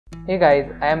Hey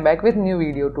guys, I am back with new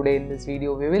video. Today in this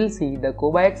video we will see the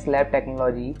Cobiax Slab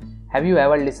technology. Have you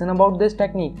ever listened about this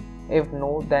technique? If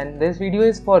no, then this video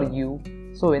is for you.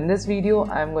 So in this video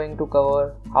I am going to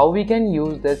cover how we can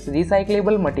use this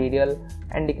recyclable material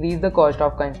and decrease the cost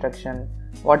of construction.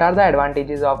 What are the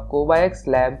advantages of Cobiax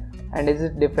Slab and is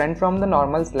it different from the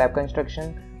normal slab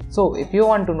construction? So if you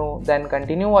want to know, then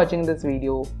continue watching this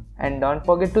video and don't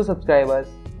forget to subscribe us.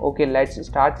 Okay, let's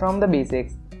start from the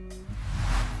basics.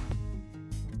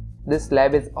 This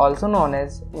slab is also known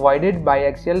as voided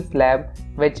biaxial slab,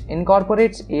 which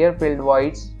incorporates air-filled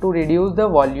voids to reduce the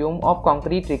volume of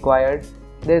concrete required.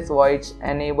 This voids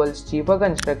enables cheaper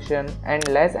construction and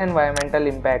less environmental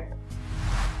impact.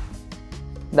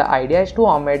 The idea is to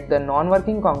omit the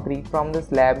non-working concrete from the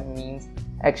slab, means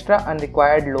extra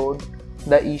unrequired load.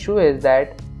 The issue is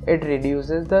that it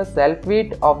reduces the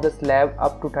self-weight of the slab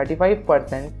up to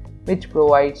 35%, which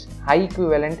provides high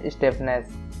equivalent stiffness.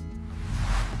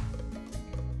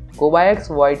 Cobiax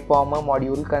void former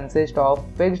module consists of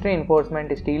fixed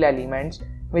reinforcement steel elements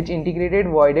which integrated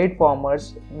voided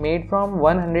formers made from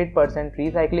 100%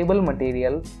 recyclable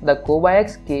material. The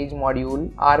Cobiax cage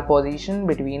module are positioned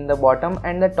between the bottom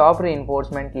and the top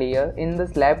reinforcement layer in the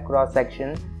slab cross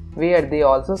section, where they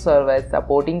also serve as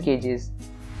supporting cages.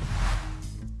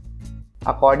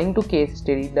 According to case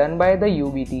study done by the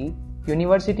UBT,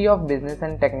 University of Business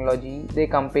and Technology, they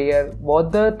compare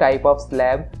both the type of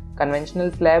slab,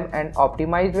 conventional slab and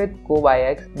optimized with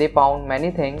Cobiax. They found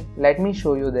many things. Let me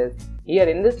show you this. Here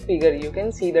in this figure you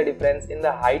can see the difference in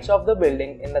the heights of the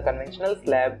building in the conventional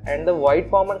slab and the void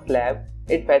former slab.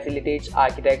 It facilitates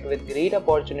architect with great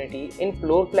opportunity in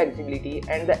floor flexibility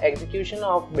and the execution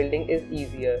of building is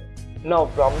easier. Now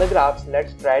from the graphs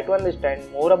let's try to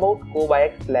understand more about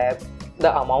Cobiax slab,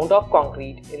 the amount of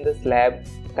concrete in the slab,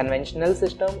 conventional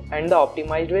system and the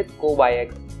optimized with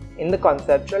Cobiax. In the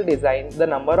conceptual design, the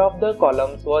number of the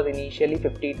columns was initially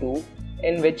 52,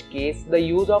 in which case the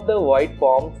use of the void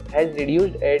forms has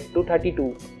reduced it to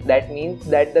 32. That means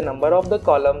that the number of the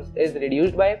columns is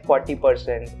reduced by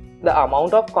 40%. The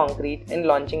amount of concrete in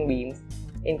launching beams.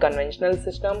 In conventional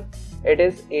system, it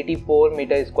is 84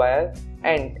 meter square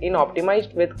and in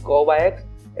optimized with Cobiax,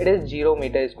 it is 0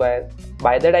 meter square.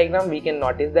 By the diagram we can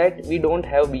notice that we don't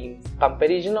have beams.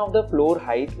 Comparison of the floor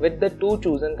height with the two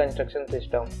chosen construction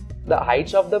system. The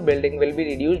heights of the building will be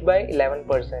reduced by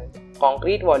 11%.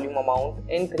 Concrete volume amount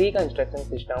in three construction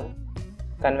system.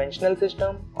 Conventional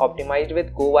system optimized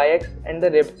with Cobiax and the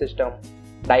ribbed system.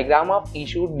 Diagram of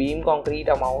issued beam concrete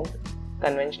amount.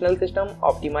 Conventional system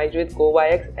optimized with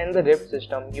Cobiax and the ribbed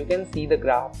system. You can see the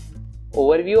graph.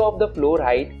 Overview of the floor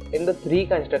height in the three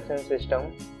construction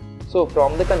system. So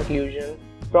from the conclusion,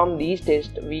 from these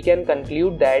tests we can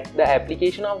conclude that the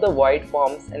application of the void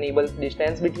forms enables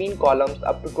distance between columns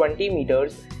up to 20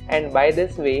 meters, and by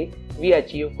this way we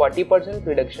achieve 40%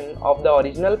 reduction of the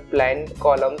original planned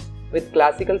columns with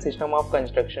classical system of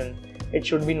construction. It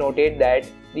should be noted that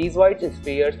these void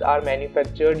spheres are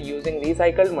manufactured using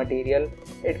recycled material.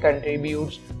 It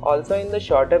contributes also in the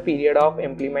shorter period of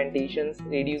implementations,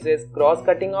 reduces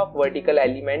cross-cutting of vertical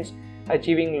elements,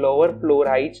 achieving lower floor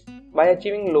heights. By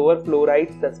achieving lower floor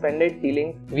heights, suspended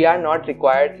ceilings we are not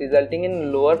required, resulting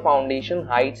in lower foundation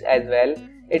heights as well.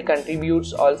 It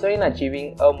contributes also in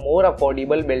achieving a more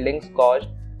affordable buildings cost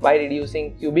by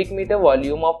reducing cubic meter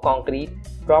volume of concrete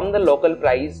from the local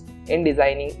price. In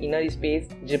designing inner space,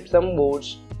 gypsum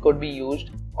boards could be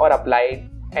used or applied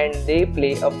and they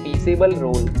play a feasible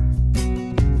role.